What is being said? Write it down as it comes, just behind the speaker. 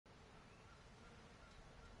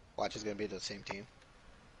Watch is gonna be the same team.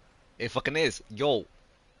 It fucking is. Yo.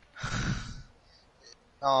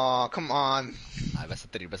 Oh, come on. Alright, best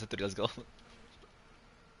of three, let's go.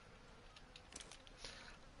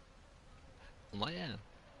 Oh yeah.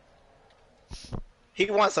 He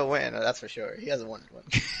wants to win, that's for sure. He hasn't won one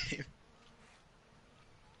game.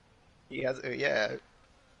 He has, yeah.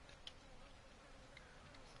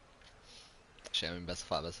 Shit, I mean, best of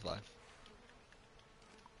five.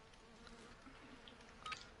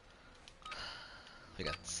 We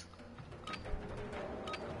got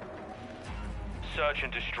search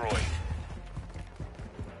and destroy.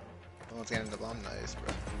 No one's getting the bomb. Nice,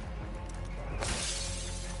 bro.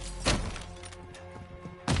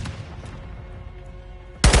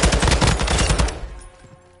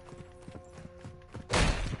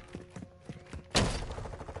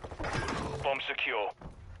 Bomb secure.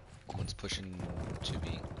 one's pushing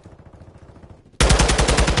 2B.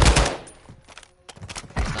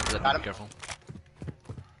 Got him. Be careful.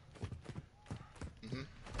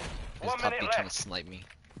 His top B trying to snipe me.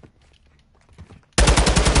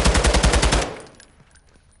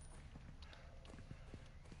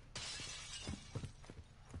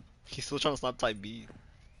 He's still trying to snipe type B.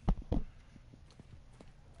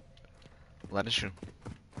 That is true.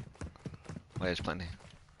 Oh yeah, he's playing A.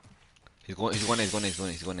 He's going A.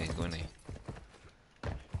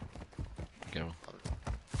 Careful.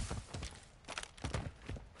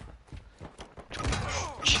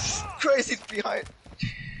 Jesus Christ, he's behind.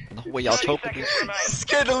 No way, y'all choking me.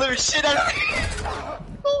 Scared the living shit out of me.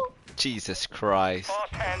 Jesus Christ.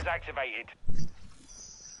 Fast hands activated.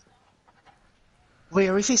 Wait,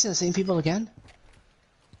 are we facing the same people again?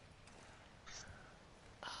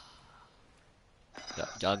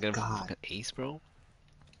 Y'all get a fucking ace, bro?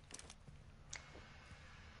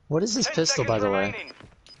 What is this pistol, by the way?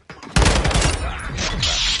 Took a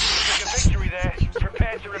victory there.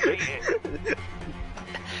 Prepare to repeat it.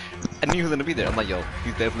 I knew he was gonna be there. I'm like, yo,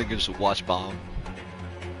 he's definitely gonna just watch bomb.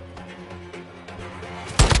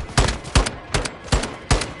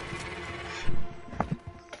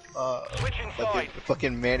 Switch inside.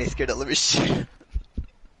 Fucking man, he's scared the living shit.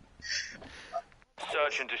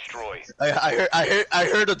 Search and destroy. I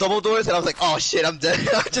heard the double doors and I was like, oh shit, I'm dead.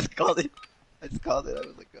 I just called it. I was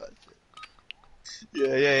like, god shit.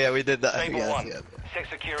 Yeah, we did that. Table yes, one. yes. Set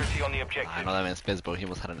security on the objective. I know that man's pissed, bro. He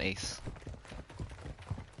almost had an ace.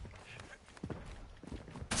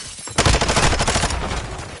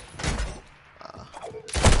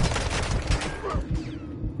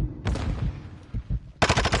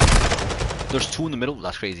 There's two in the middle.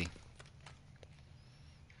 That's crazy.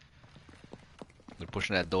 They're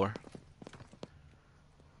pushing that door.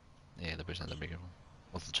 Yeah, they're pushing that bigger one.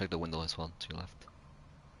 Also check the window as well to your left.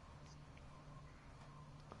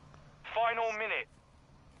 Final minute.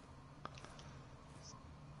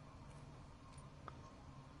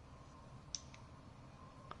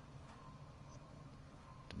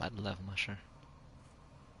 They might have left, I'm not sure.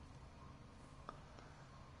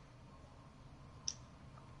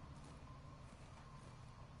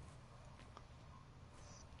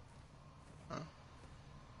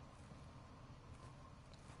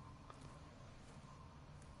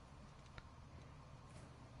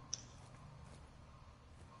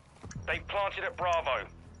 They planted at Bravo. Okay.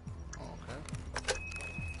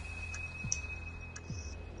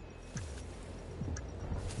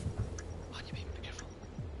 Oh, you be careful.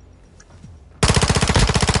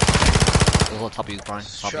 There's on top of you, Brian.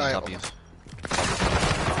 Top of you.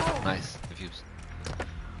 Nice. Defuse.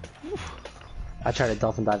 I tried to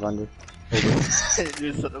dolphin dive under. You're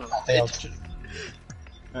son of a bitch.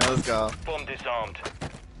 Alright, let's go. Bomb disarmed.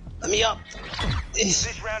 Let me up!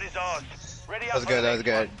 This round is ours. Ready up. That was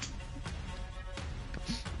good.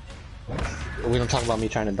 We don't talk about me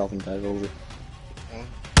trying to dolphin dive over.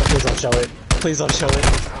 Please don't show it. Please don't show it.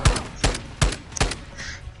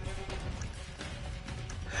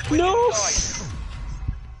 No!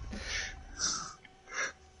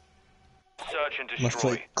 Search and Must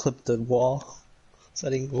destroy. like clip the wall. So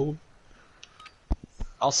I didn't go.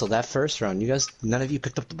 Also, that first round, none of you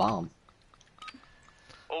picked up the bomb.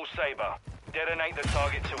 All Saber. Detonate the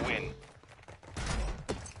target to win.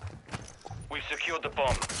 We've secured the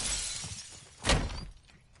bomb.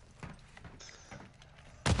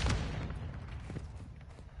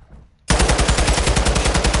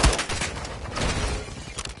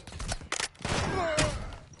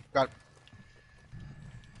 Got it.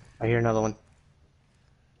 I hear another one.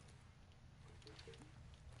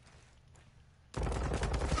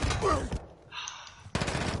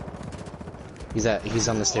 He's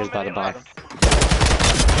on the stairs by the bar. The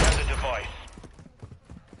device.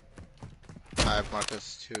 I have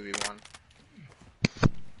Marcus 2v1.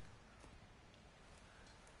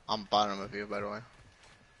 I'm bottom of you, by the way.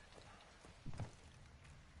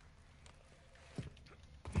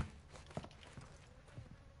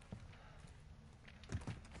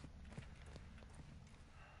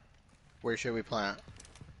 Where should we plant?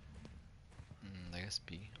 I guess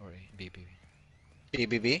B or A. B, B, B. B,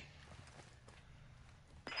 B, B?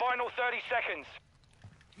 Final 30 seconds.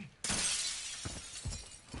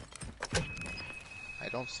 I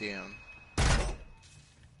don't see him.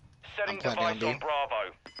 Setting I'm planting on device B. on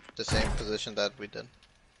Bravo. The same position that we did.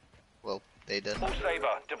 Well, they did. All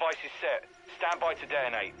Saber, device is set. Stand by to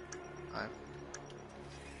detonate. Alright.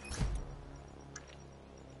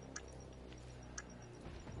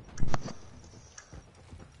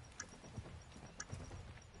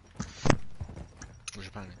 Where's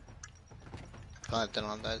your planning? Planting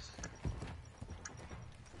on that.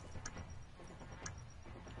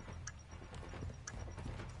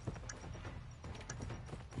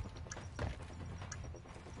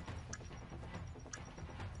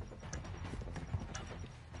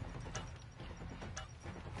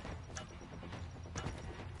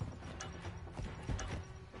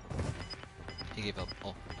 He gave up.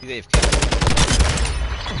 Oh, he gave AFK.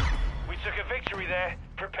 We took a victory there.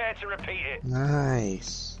 Prepare to repeat it.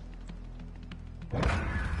 Nice.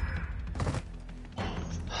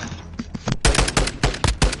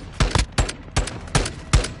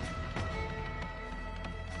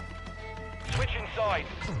 Switching sides.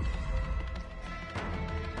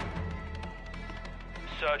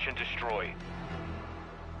 Search and destroy.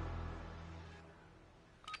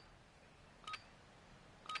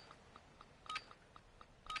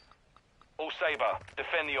 All Saber,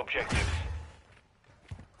 defend the objectives.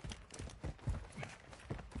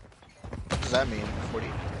 What does that mean? 40.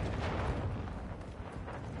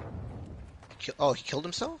 Oh, he killed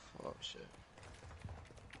himself? Oh, shit.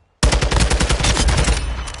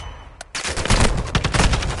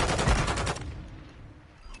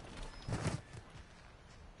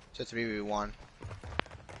 Just 3v1.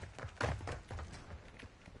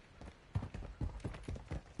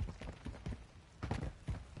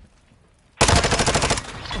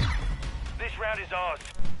 This round is ours.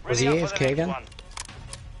 Was he Ready up for the AFK next again? one.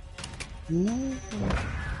 No.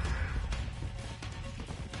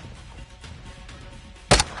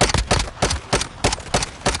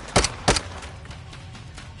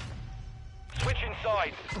 Switching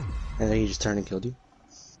sides. I think he just turned and killed you.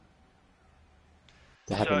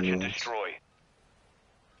 That happened Search to me and once. destroy.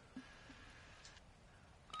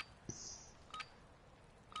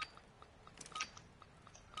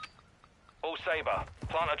 All Saber,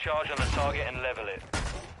 plant a charge on the target and level it.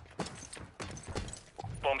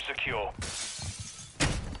 Bomb secure.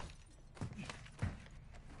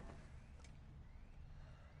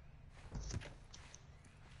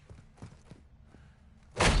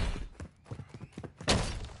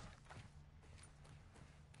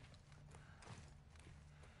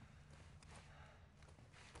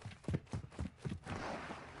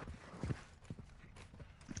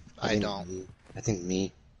 I don't. I think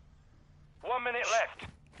me. 1 minute left.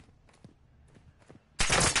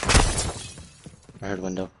 I heard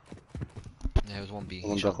window. Yeah, it was 1B.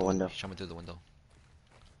 One He broke a window. He shot me through the window.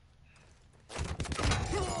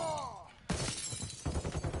 Oh,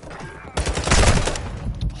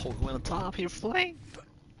 he went on top. He flanked.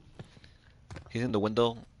 He's in the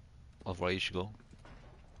window of where you should go.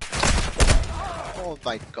 Oh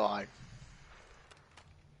my god.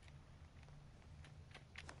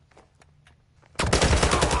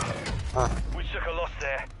 We took a loss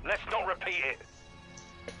there. Let's not repeat it.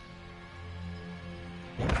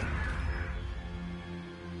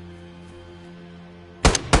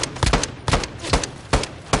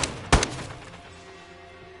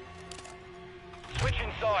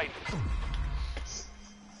 Switching sides.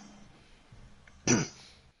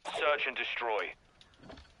 Search and destroy.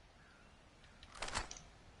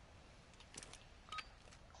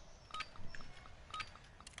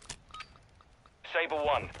 Saber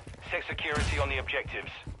 1, set security on the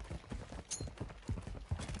objectives.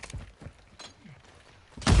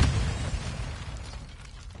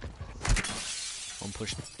 One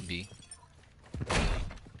push B.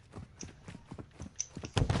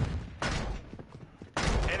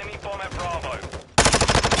 Enemy bomb at Bravo.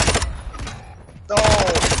 No!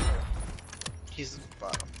 He's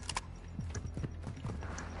bottom.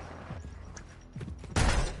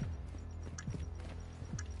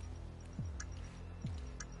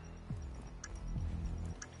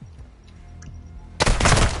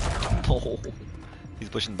 Oh, he's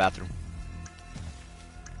pushing the bathroom.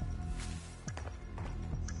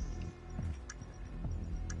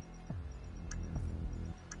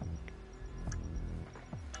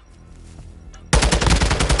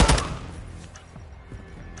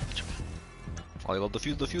 Oh, you love the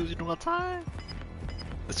fuse, you don't have time.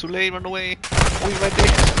 It's too late, run away. Oh, he's right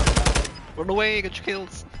there. Run away, get your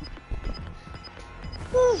kills.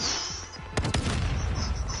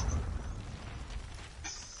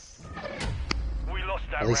 We lost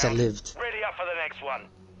that At least I round. lived. Ready up for the next one.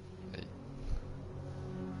 Hey.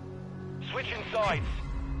 Switching sides.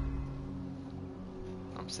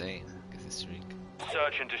 I'm saying, get this streak.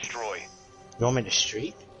 Search and destroy. You want me to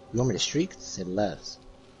streak? You want me to streak? Say less.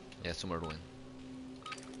 Yeah, somewhere to win.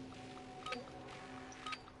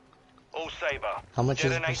 All Saber. How much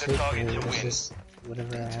is Detonate this? the target to What's win. this?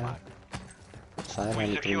 Whatever I have. 5, We I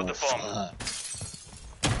need 3 secured more. the bomb.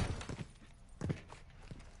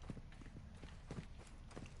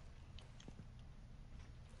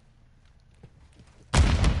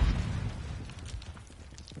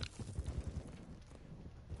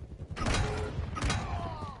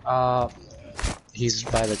 Fuck. He's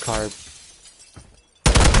by the car.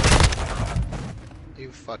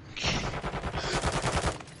 You fuck.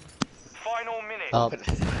 Final minute. Oh,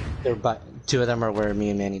 they're by. 2 of them are where me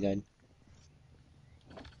and Manny died.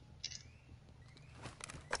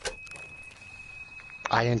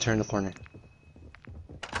 I didn't turn the corner.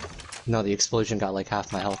 No, the explosion got like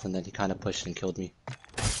half my health and then he kind of pushed and killed me.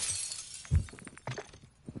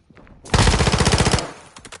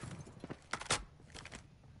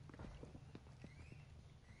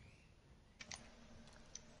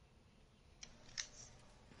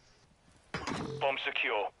 Bomb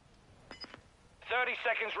secure. 30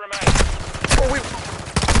 seconds remain. Oh wait.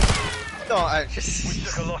 No, I We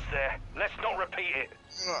just. took a loss there. Let's not repeat it.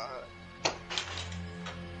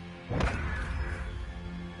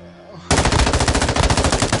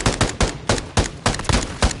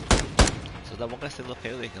 So that one guy still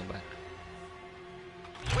okay, they come back.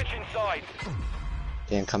 Switching sides.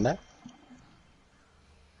 Didn't come back?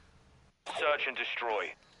 Search and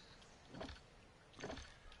destroy.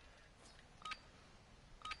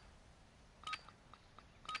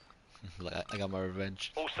 Like, I got my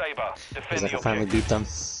revenge. All Saber. Because Defend I the can finally objective. beat them.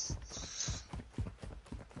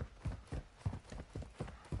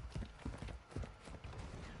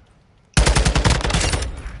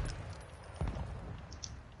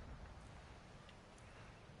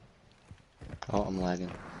 Oh, I'm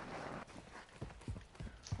lagging.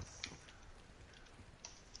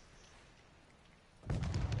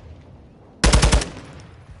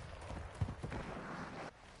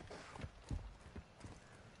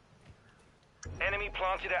 Enemy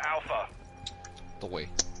planted at Alpha. The way.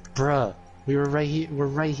 Bruh, we were right here. We're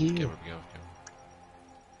right here. Give her, give her, give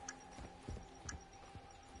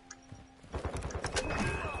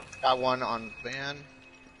her. Got one on van.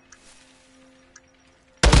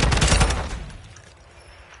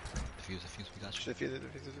 Defuse, we got you.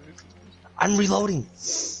 I'm reloading.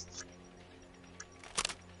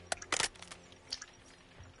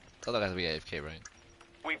 Other guys be AFK, right?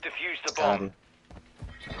 We've defused the Got bomb. it.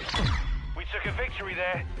 We took a victory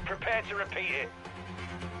there. Prepare to repeat it.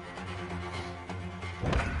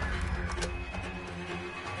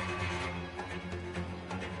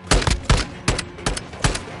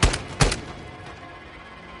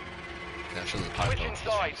 Yeah, show the Pyro. Switching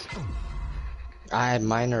sides.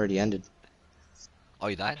 Mine already ended. Oh,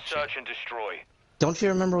 you died? Search and destroy. Don't you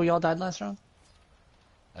remember we all died last round?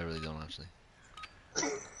 I really don't actually.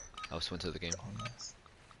 I was went to the game.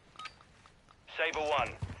 Saber 1.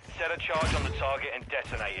 Set a charge on the target and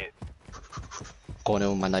detonate it. Going in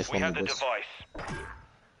with my knife We on have my the voice. device.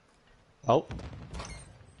 Oh.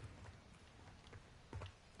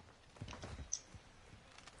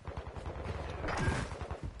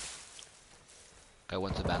 Guy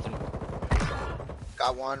went to the bathroom.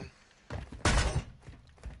 Got one.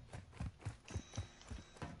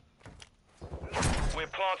 We're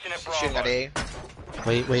planting at Shooting at Bravo. A.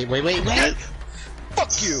 Wait.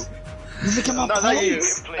 Fuck you! You think I'm No, a not you.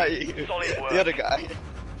 Complete. Not you. Solid work. The other guy.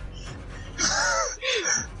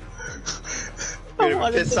 I You're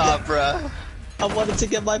wanted pissed to off, bruh. I wanted to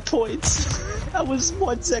get my points. I was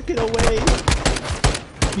 1 second away.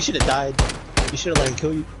 You should have died. You should have let him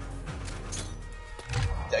kill you.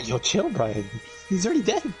 Yo, chill, Brian. He's already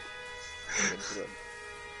dead.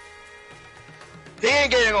 He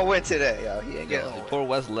ain't getting a win today, yo. He ain't getting a win. Poor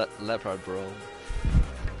West Leopard, bro.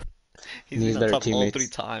 He's Needs been on better top all teammates. 3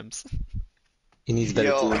 times. He needs better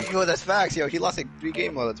Yo, team. yo, that's facts, yo. He lost like 3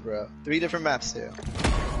 game modes, bro. 3 different maps, too.